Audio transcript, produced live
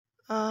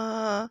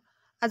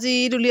আজি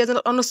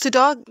দুলিয়াজানত অনুষ্ঠিত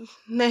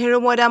নেহেৰু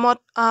মৈদামত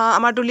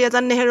আমাৰ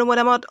দুলিয়াজান নেহেৰু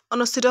মৈদামত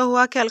অনুষ্ঠিত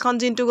হোৱা খেলখন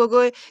জিন্তু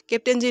গগৈ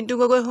কেপ্টেইন জিন্তু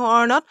গগৈ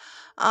ৱৰণত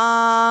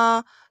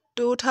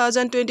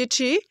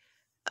 2023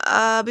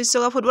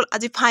 বিশ্বকাপ ফুটবল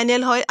আজি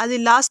ফাইনেল হয়। আজি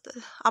লাষ্ট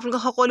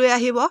আপোনালোক সকলোৱে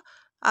আহিব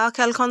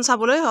খেলখন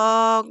চাবলৈ।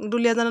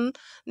 দুলিয়াজান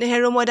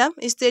নেহেৰু মৈদাম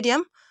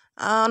ষ্টেডিয়াম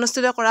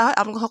অনুষ্ঠিত কৰা হয়।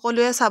 আপোনালোক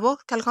সকলোৱে চাব,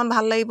 খেলখন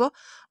ভাল লাগিব,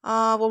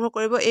 উপভোগ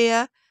কৰিব।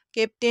 এয়া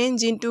কেপ্টেইন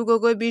জিন্তু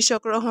গগৈ বীৰ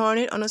চক্ৰ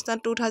সোঁৱৰণিৰ অনুষ্ঠান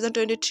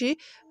 2023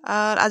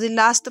 আজি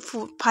লাষ্ট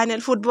ফাইনেল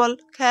ফুটবল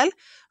খেল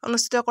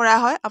অনুষ্ঠিত কৰা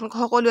হয়। আপোনালোক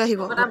সকলোৱে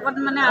আহিব।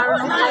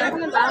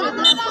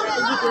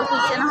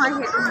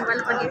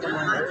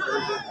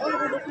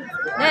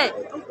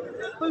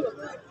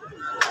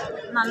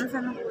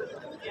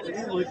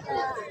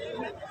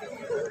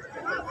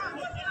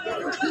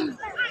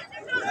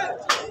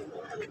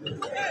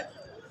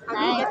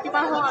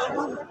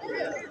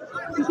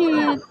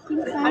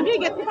 আমি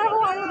গেট কিপাৰ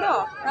হওঁ আৰু দ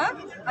হা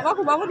আমাক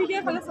সোমাব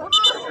নিদিয়ে ফালে চব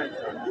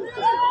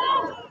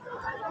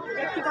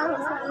গেট কিপাৰ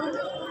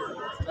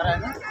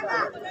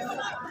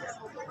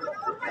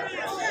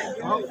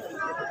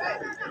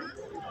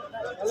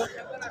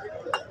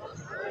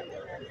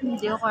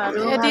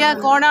এতিয়া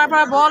কৰ্ণাৰ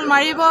পৰা বল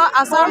মাৰিব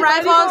আছাম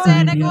ৰাইফলছ।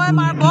 এনেকৈ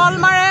বল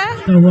মাৰে,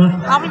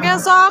 আপোনালোকে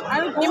চাওক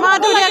ইমান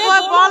ধুনীয়াকৈ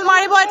বল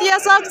মাৰিব। এতিয়া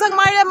চাওক চাওক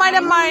মাৰিলে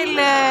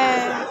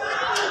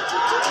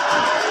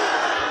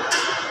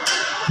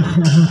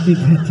बहुत ही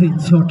बेहतरीन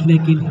शॉट,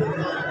 लेकिन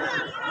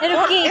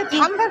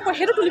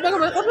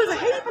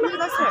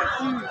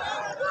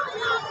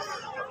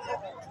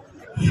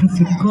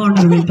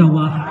कॉर्नर मिलता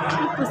हुआ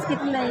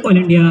ऑल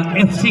इंडिया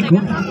एफसी को।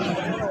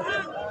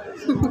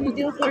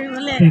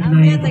 देखना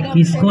है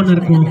इस कॉर्नर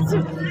को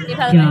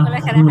क्या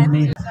गोल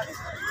में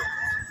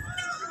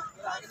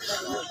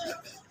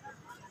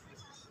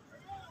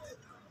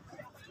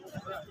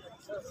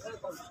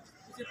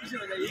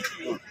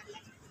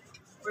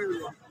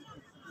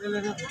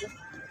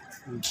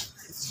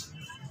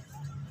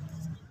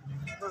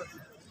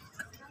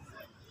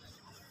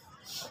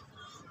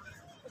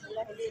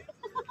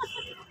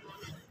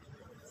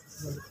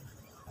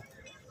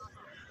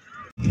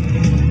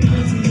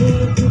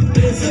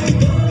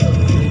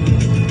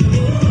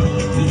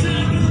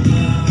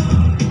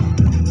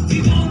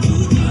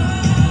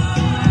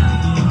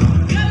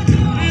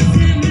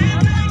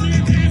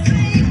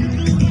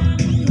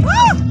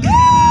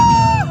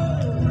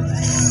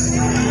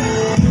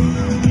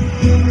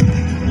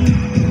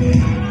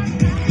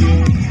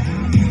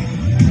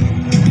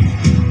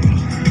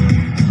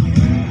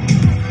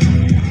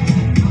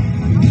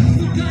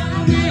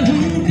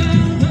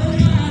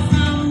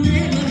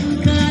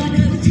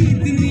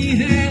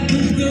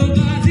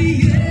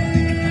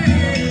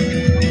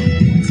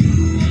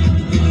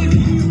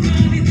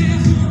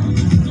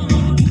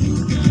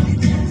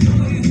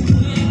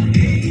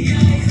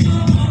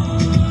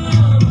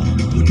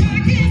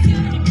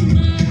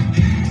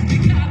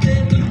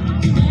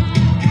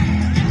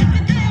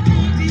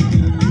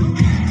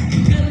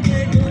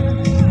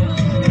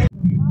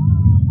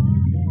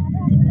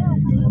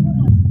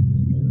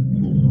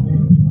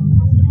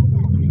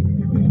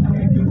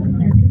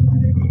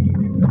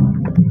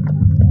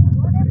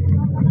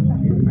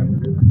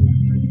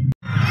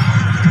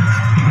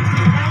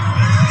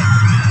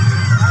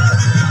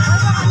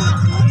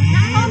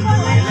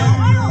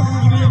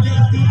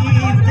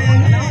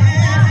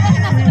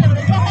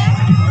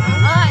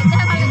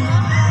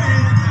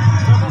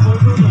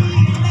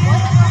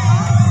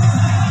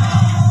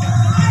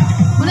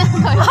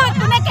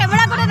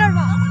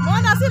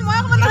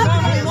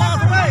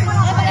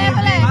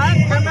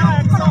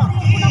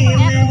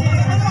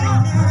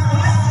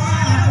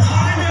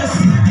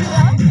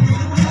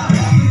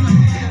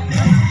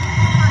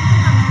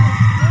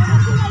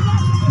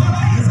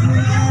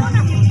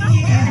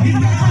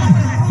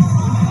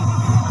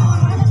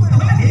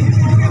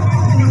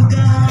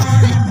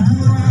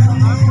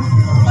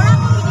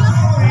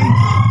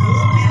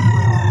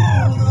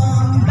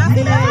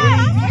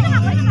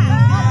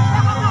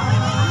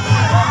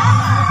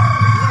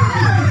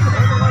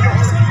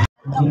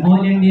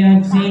ऑल इंडिया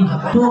एफसी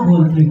 2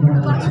 गोल की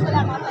बढ़त है।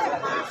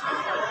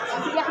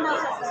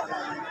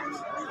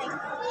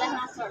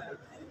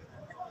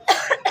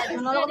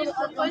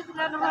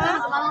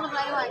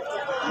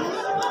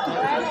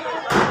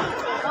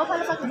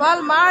 बॉल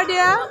मार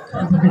दिया,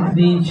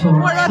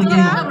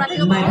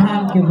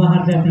 मैदान के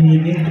बाहर जाती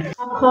है।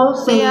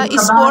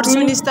 स्पोर्ट्स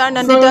मिनिस्टर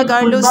नंदिता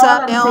गार्लुसा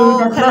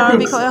খেলৰ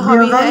বিষয়ে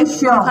সবিশেষ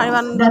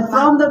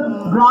from the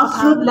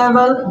grassroots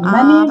level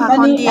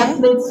many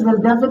athletes will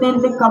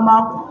definitely come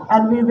up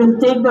and we will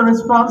take the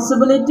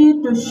responsibility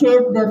to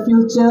shape their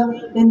future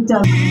in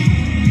terms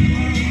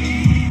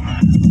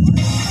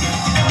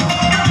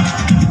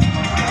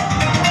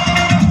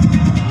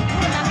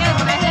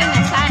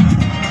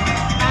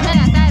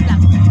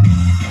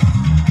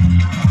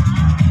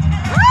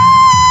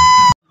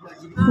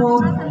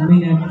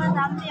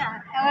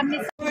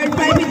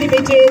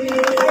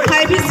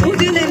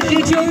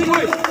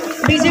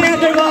Vijay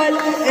Agarwal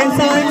and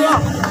Sons,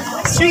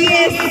 Sri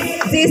S,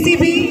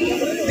 JCB,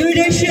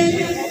 Duliajan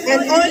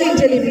and All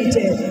India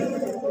Limited.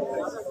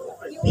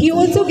 He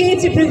also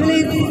gets a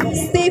privilege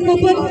stay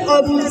open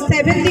of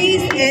 7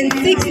 days and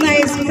 6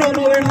 nights from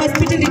our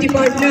hospitality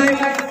partner,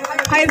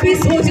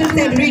 Hybris Hotels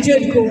and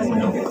Resort Goa.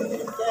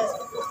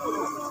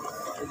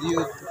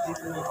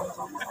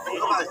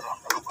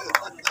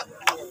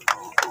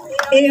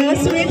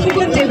 Suresh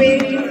Phukan দেৱে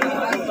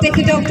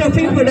তেখেতক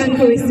trophy প্ৰদান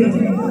কৰিছে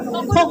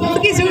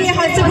সকলোকে জোৰে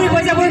হাত চাপৰি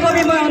বজাবৰ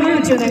বাবে মই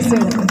অনুৰোধ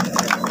জনাইছোঁ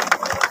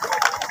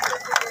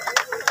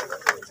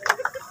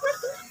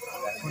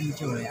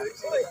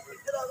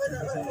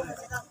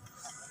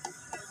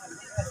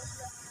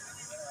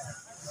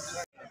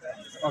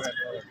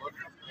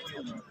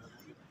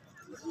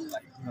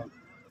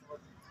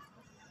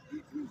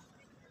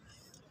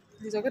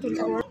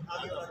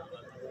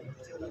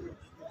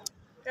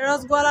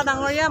ৰসগোৱালা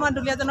ডাঙৰীয়া আমাৰ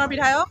দুলীয়াজনৰ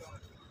বিধায়ক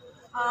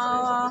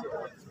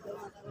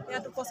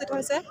ইয়াত উপস্থিত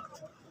হৈছে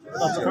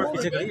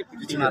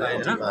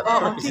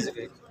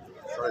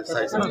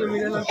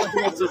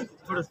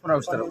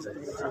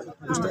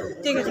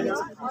ঠিক আছে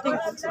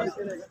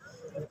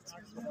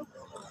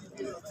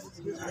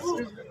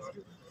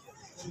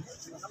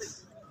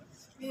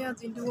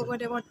জিন্তু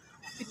গগৈদেৱৰ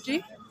পিতৃ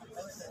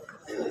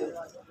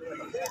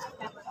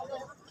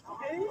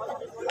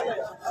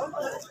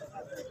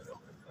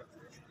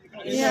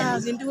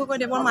জিন্তু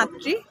গগৈদেৱৰ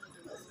মাতৃ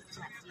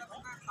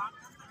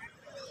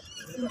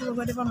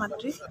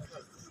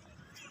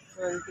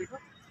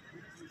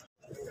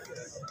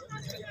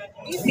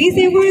These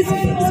awards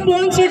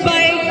sponsored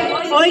by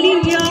Oil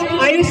India,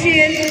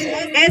 IOCL,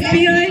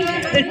 SBI,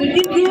 the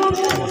Jintu Group,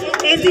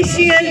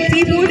 ACCL,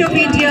 the Board of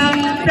India,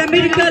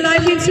 Pramerica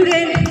Life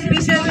Insurance,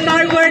 Bishop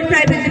Carward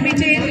Private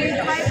Limited,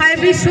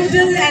 Hybris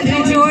Hotel and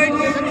Resort,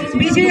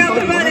 Vijay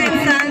Agarwal and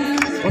Sons,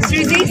 Sri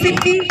Jai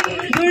Shakti,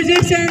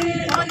 Duliajan,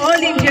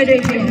 All India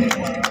Radio.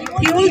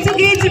 He also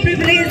gets a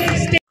privilege.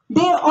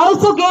 They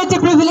also get a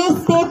privilege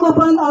stay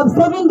open of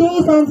 7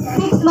 days and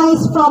 6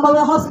 nights from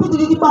our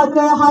hospitality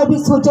partner,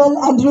 Hybris Hotel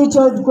and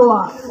Resort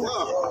Goa.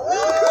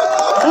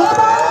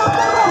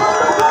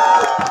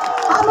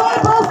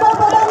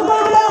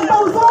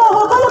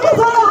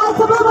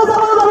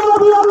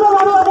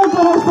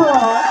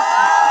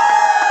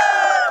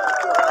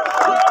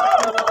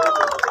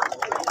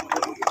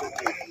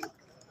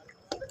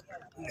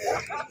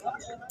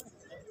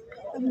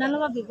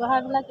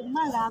 ব্যৱহাৰবিলাক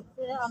কিমান লাভ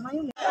আমাৰো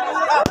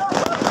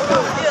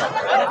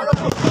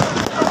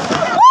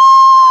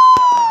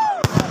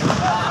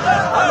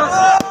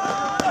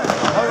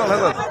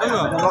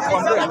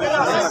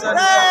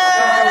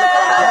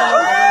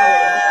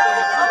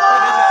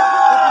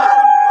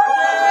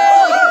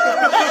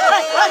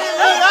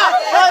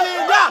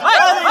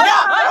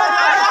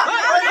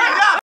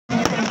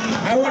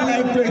I would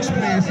like to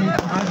express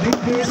our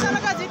deepest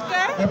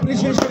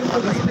appreciation to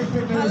the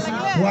spectators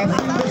who have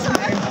seen this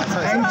time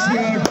and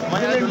cheered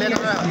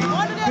relentlessly,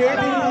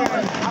 creating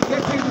an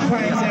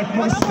electrifying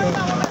atmosphere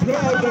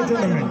throughout the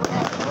tournament.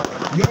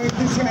 Your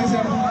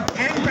enthusiasm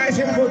and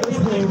passion for the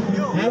sport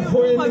have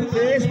fueled the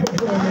players'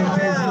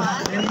 performances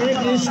and made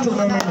this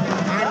tournament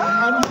an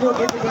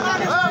unforgettable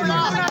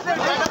experience.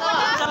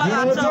 We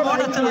also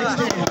like to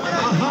extend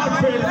a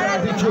heartfelt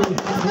gratitude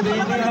to the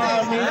Indian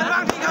Army and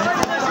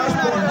our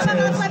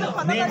sponsors,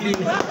 namely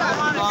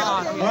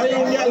Oil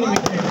India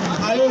Limited,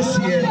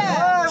 IOCL,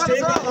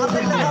 State Bank of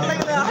India,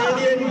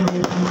 Canadian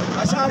Group,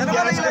 Assam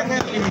Gas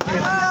Company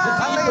Limited,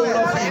 the Board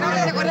of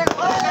India,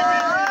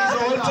 is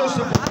also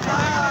supported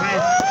by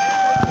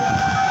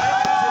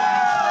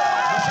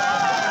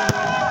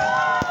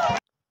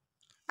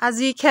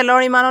আজি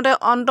খেলৰ ইমানতে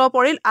অন্ত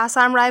পৰিল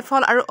Assam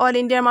rifle আৰু oil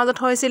ইণ্ডিয়াৰ মাজত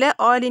হৈছিলে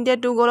oil India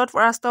 2 গ'লত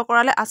পৰাস্ত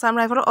কৰালে আসাম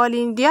ৰাইফল অইল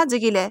ইণ্ডিয়া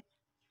জিকিলে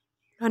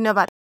ধন্যবাদ